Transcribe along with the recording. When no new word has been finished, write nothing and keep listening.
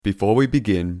Before we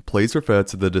begin, please refer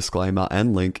to the disclaimer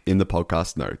and link in the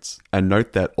podcast notes, and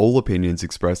note that all opinions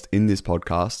expressed in this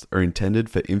podcast are intended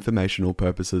for informational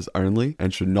purposes only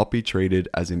and should not be treated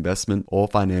as investment or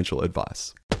financial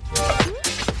advice.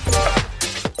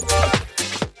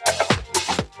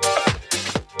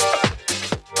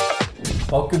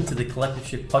 Welcome to the Collective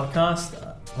Shift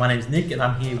podcast. My name is Nick and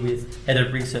I'm here with Head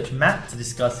of Research Matt to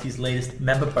discuss his latest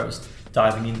member post,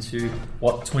 diving into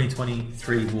what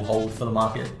 2023 will hold for the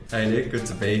market. Hey Nick, good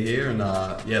to be here and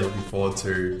looking forward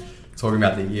to talking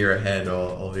about the year ahead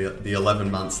or the 11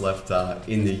 months left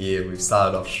in the year. We've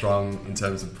started off strong in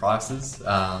terms of prices,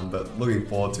 but looking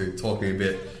forward to talking a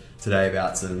bit today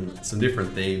about some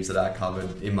different themes that I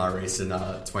covered in my recent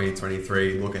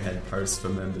 2023 look ahead post for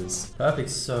members. Perfect.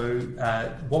 So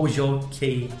what was your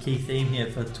key theme here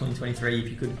for 2023 if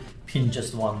you could pin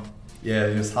just one? Yeah,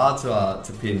 it was hard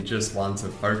to pin just one to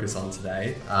focus on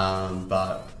today,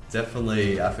 but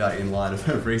definitely I feel like in light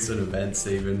of recent events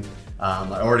even,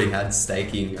 I already had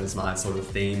staking as my sort of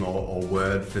theme or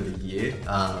word for the year,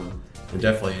 and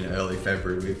definitely in early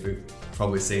February we've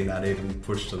probably seen that even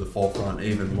pushed to the forefront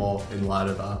even more in light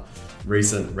of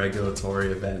recent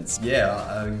regulatory events.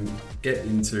 Get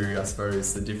into, I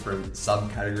suppose, the different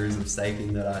subcategories of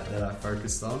staking that I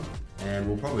focused on. And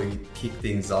we'll probably kick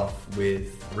things off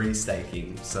with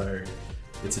restaking. So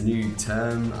it's a new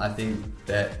term I think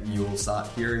that you'll start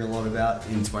hearing a lot about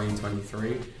in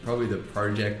 2023. Probably the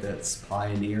project that's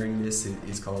pioneering this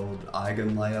is called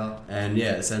EigenLayer. And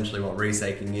yeah, essentially what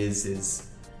restaking is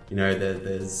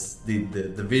there's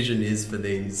the vision is for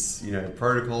these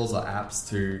protocols or apps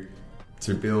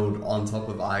to build on top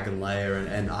of EigenLayer,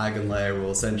 and EigenLayer will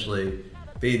essentially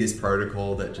be this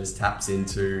protocol that just taps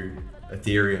into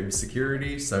Ethereum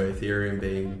security. So Ethereum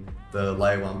being the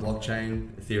layer 1 blockchain,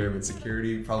 Ethereum and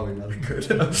security, probably not a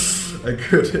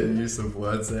good use of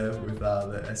words there with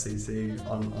the SEC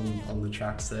on the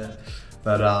tracks there.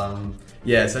 But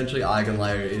essentially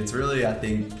EigenLayer, it's really, I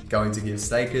think, going to give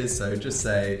stakers, so just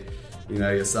say,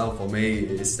 yourself or me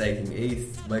is staking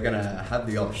ETH, we're going to have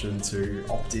the option to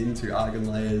opt into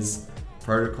EigenLayer's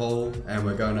protocol, and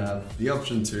we're going to have the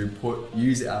option to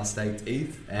use our staked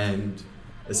ETH and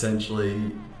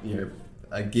essentially, hand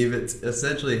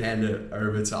it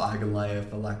over to EigenLayer,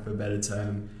 for lack of a better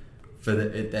term, for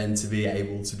it then to be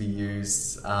able to be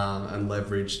used and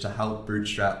leveraged to help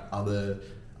bootstrap other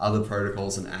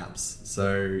protocols and apps.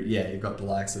 So yeah, you've got the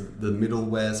likes of the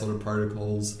middleware sort of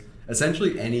protocols,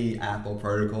 essentially any app or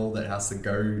protocol that has to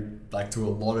go to a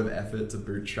lot of effort to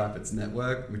bootstrap its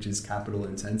network, which is capital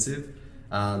intensive.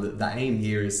 The aim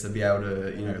here is to be able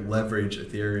to leverage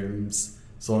Ethereum's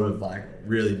sort of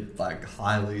really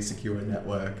highly secure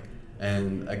network,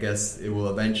 and I guess it will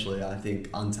eventually, I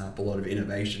think, untap a lot of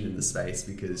innovation in the space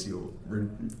because you'll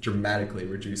dramatically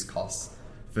reduce costs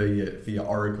for your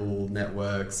Oracle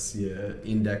networks, your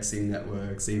indexing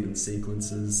networks, even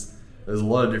sequences. There's a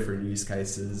lot of different use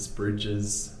cases,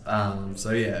 bridges.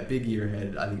 A big year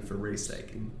ahead, I think, for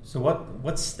restaking. So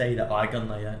what state are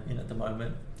EigenLayer in at the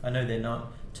moment? I know they're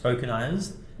not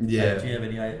tokenized. Yeah. Do you have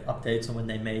any updates on when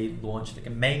they may launch a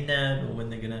mainnet or when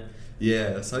they're going to?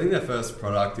 Yeah, so I think their first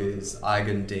product is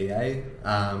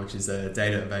EigenDA, which is a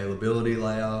data availability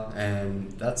layer,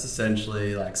 and that's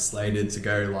essentially slated to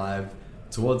go live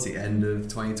towards the end of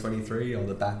 2023 or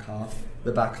the back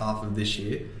half of this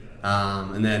year.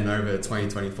 And then over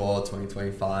 2024,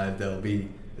 2025, there'll be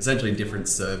essentially different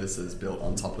services built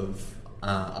on top of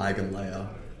EigenLayer.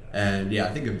 And yeah, I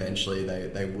think eventually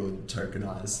they would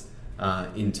tokenize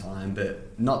in time,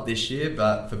 but not this year.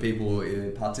 But for people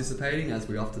participating, as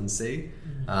we often see,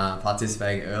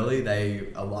 participating early, they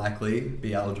are likely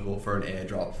be eligible for an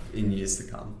airdrop in years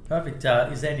to come. Perfect.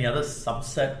 Is there any other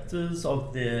subsectors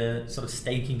of the sort of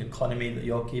staking economy that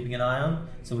you're keeping an eye on?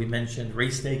 So we mentioned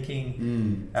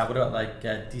restaking. What about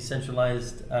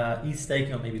decentralized ETH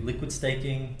staking or maybe liquid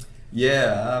staking?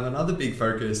 Yeah, another big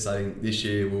focus I think this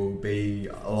year will be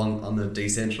on the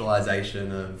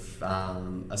decentralization of,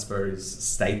 I suppose,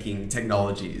 staking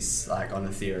technologies on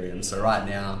Ethereum. So right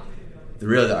now,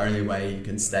 the only way you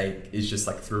can stake is just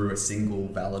through a single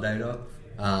validator.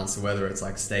 So whether it's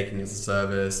staking as a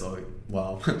service or,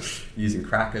 using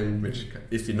Kraken, which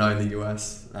if you know in the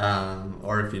US,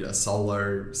 or if you're a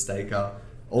solo staker,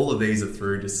 all of these are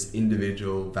through just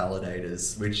individual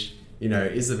validators, which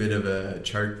is a bit of a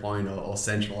choke point or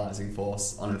centralizing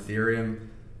force on Ethereum,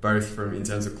 both in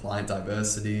terms of client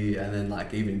diversity and then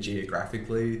even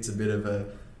geographically. It's a bit of a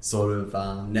sort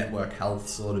of network health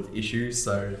sort of issue.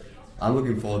 So I'm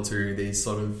looking forward to these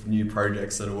sort of new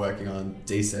projects that are working on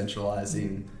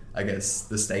decentralizing, I guess,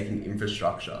 the staking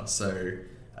infrastructure. So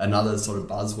another sort of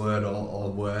buzzword or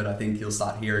word I think you'll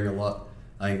start hearing a lot.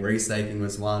 I think restaking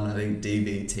was one. I think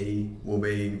DVT will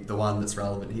be the one that's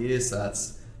relevant here. So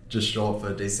that's just short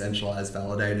for decentralized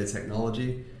validator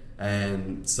technology.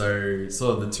 And so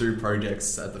sort of the two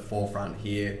projects at the forefront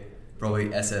here, probably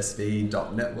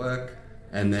SSV.network.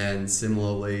 And then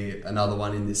similarly, another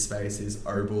one in this space is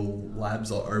Obol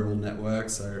Labs or Obol Network,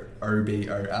 so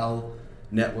OBOL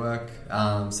Network.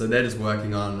 So they're just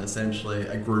working on essentially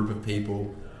a group of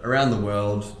people around the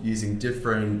world using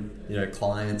different,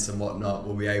 clients and whatnot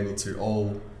will be able to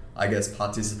all, I guess,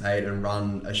 participate and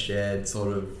run a shared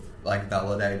sort of like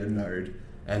validated node.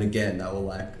 And again, that will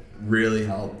like really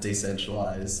help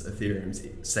decentralize Ethereum's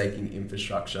staking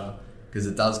infrastructure, because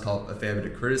it does cop a fair bit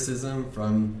of criticism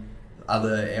from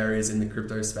other areas in the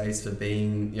crypto space for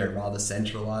being rather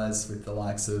centralized, with the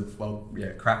likes of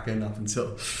Kraken up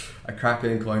until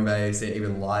Kraken, Coinbase,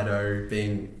 even Lido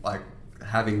being like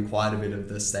having quite a bit of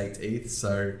the staked ETH.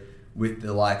 So with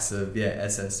the likes of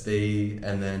SSV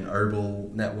and then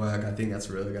Obol Network, I think that's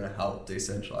really going to help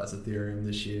decentralize Ethereum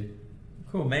this year.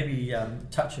 Cool. Maybe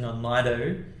touching on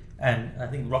Lido, and I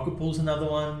think Rocket Pool's another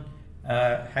one.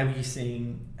 How are you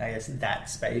seeing, I guess, that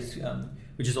space,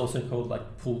 which is also called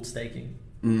like pooled staking?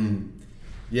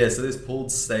 Yeah, so this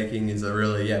pooled staking is a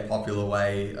really popular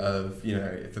way of,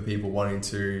 for people wanting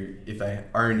to, if they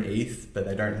own ETH but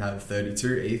they don't have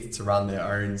 32 ETH, to run their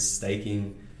own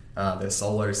staking, their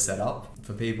solo setup.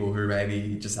 For people who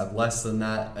maybe just have less than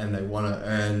that and they want to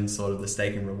earn sort of the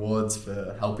staking rewards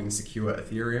for helping secure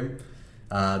Ethereum,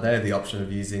 they have the option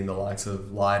of using the likes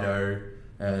of Lido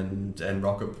and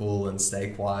Rocket Pool and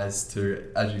Stakewise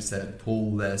to, as you said,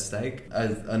 pool their stake.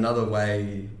 Another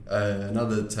way,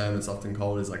 another term it's often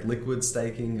called is like liquid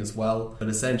staking as well. But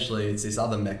essentially it's this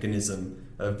other mechanism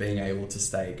of being able to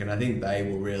stake. And I think they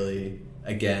will really,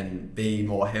 again, be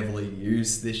more heavily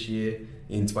used this year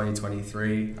in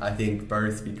 2023. I think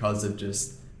both because of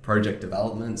just project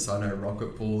development. So I know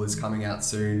Rocket Pool is coming out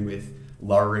soon with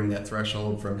lowering their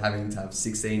threshold from having to have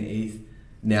 16 ETH.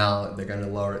 Now they're going to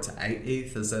lower it to 8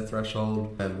 ETH as their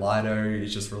threshold. And Lido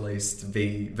is just released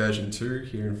version 2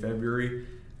 here in February.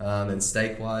 And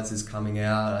Stakewise is coming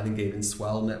out. I think even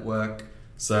Swell Network.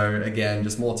 So again,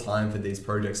 just more time for these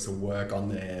projects to work on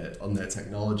their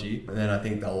technology. And then I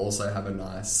think they'll also have a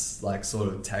nice like sort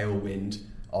of tailwind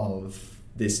of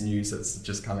this news that's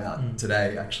just come out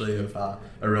today, actually, of a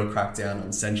real crackdown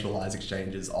on centralized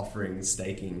exchanges offering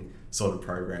staking sort of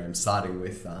programs, starting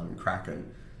with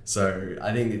Kraken. So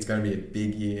I think it's going to be a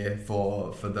big year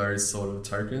for those sort of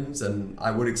tokens, and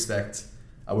I would expect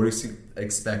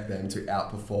them to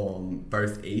outperform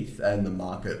both ETH and the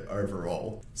market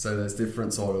overall. So there's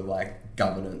different sort of like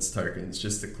governance tokens,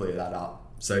 just to clear that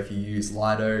up. So if you use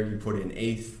Lido, you put in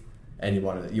ETH, and you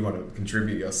want to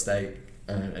contribute your stake,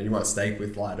 and you want to stake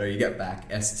with Lido, you get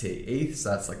back ST ETH.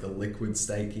 So that's like the liquid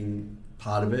staking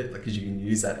part of it, because you can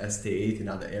use that ST ETH in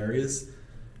other areas.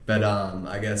 But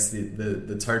I guess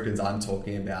the tokens I'm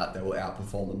talking about that will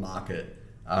outperform the market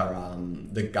are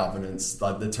the governance,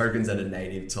 like the tokens that are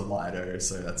native to Lido.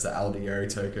 So that's the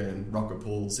LDO token. Rocket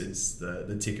Pools is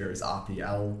the ticker is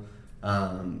RPL.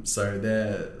 So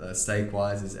their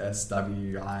Stakewise is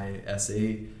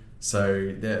SWISE.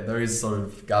 So those sort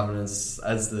of governance,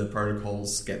 as the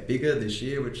protocols get bigger this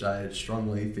year, which I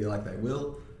strongly feel like they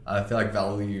will, I feel like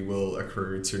value will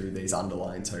accrue to these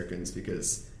underlying tokens,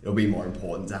 because it'll be more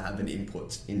important to have an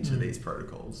input into these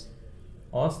protocols.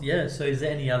 Awesome. Yeah. So is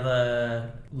there any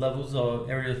other levels or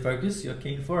area of focus you're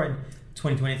keen for in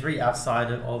 2023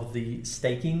 outside of the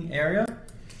staking area?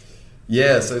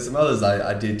 Yeah, so some others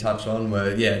I did touch on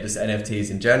were, just NFTs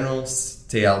in general,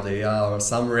 TLDR or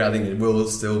summary. I think it will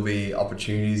still be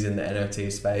opportunities in the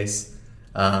NFT space.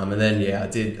 And then, I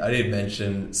did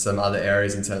mention some other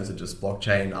areas in terms of just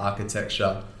blockchain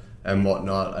architecture and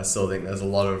whatnot. I still think there's a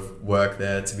lot of work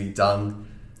there to be done.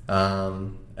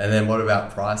 And then what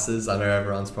about prices? I know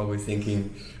everyone's probably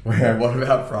thinking, what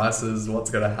about prices? What's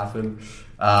going to happen?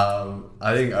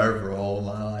 I think overall,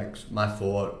 my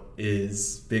thought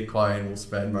is Bitcoin will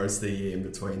spend most of the year in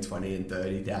between 20 and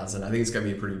 30,000. I think it's going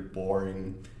to be a pretty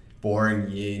boring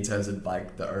year in terms of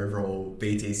like the overall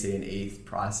BTC and ETH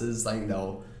prices. I think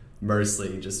they'll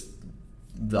mostly just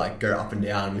like go up and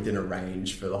down within a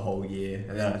range for the whole year.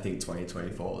 And then I think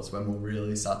 2024 is when we'll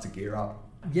really start to gear up.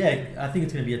 Yeah, I think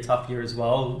it's going to be a tough year as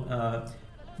well.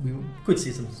 We could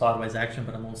see some sideways action,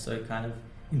 but I'm also kind of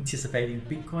anticipating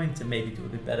Bitcoin to maybe do a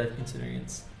bit better, considering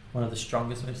it's one of the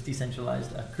strongest, most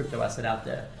decentralized crypto asset out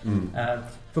there.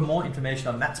 For more information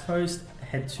on Matt's post,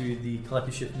 head to the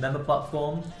Collective Shift member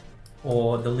platform,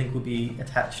 or the link will be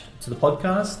attached to the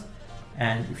podcast.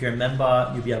 And if you're a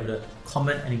member, you'll be able to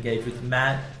comment and engage with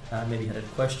Matt. Maybe you had a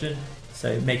question.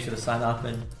 So make sure to sign up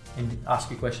and ask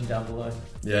your question down below.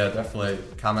 Yeah, definitely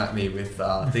come at me with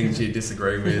things you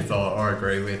disagree with or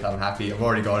agree with. I'm happy. I've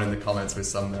already got in the comments with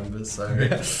some members, so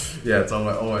yeah, it's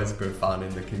always good fun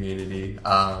in the community.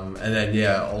 And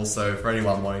then also for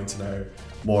anyone wanting to know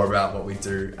more about what we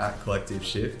do at Collective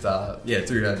Shift, do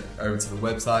head over to the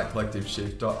website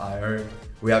collectiveshift.io.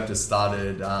 We have just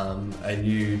started a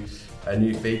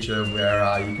new feature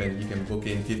where you can book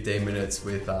in 15 minutes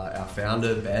with our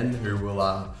founder Ben, who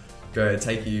will go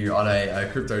take you on a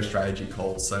crypto strategy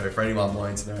call. So for anyone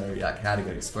wanting to know how to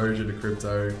get exposure to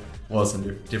crypto, what are some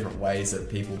different ways that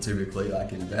people typically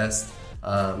invest,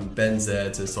 Ben's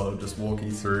there to sort of just walk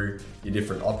you through your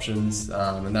different options,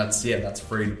 and that's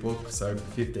free to book. So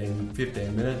for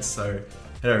 15 minutes. So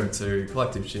head over to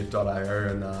collectiveshift.io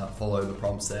and follow the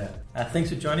prompts there. Thanks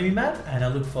for joining me, Matt, and I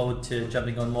look forward to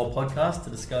jumping on more podcasts to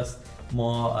discuss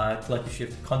more Collective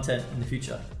Shift content in the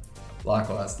future.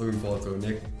 Likewise, looking forward to it,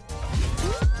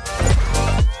 Nick.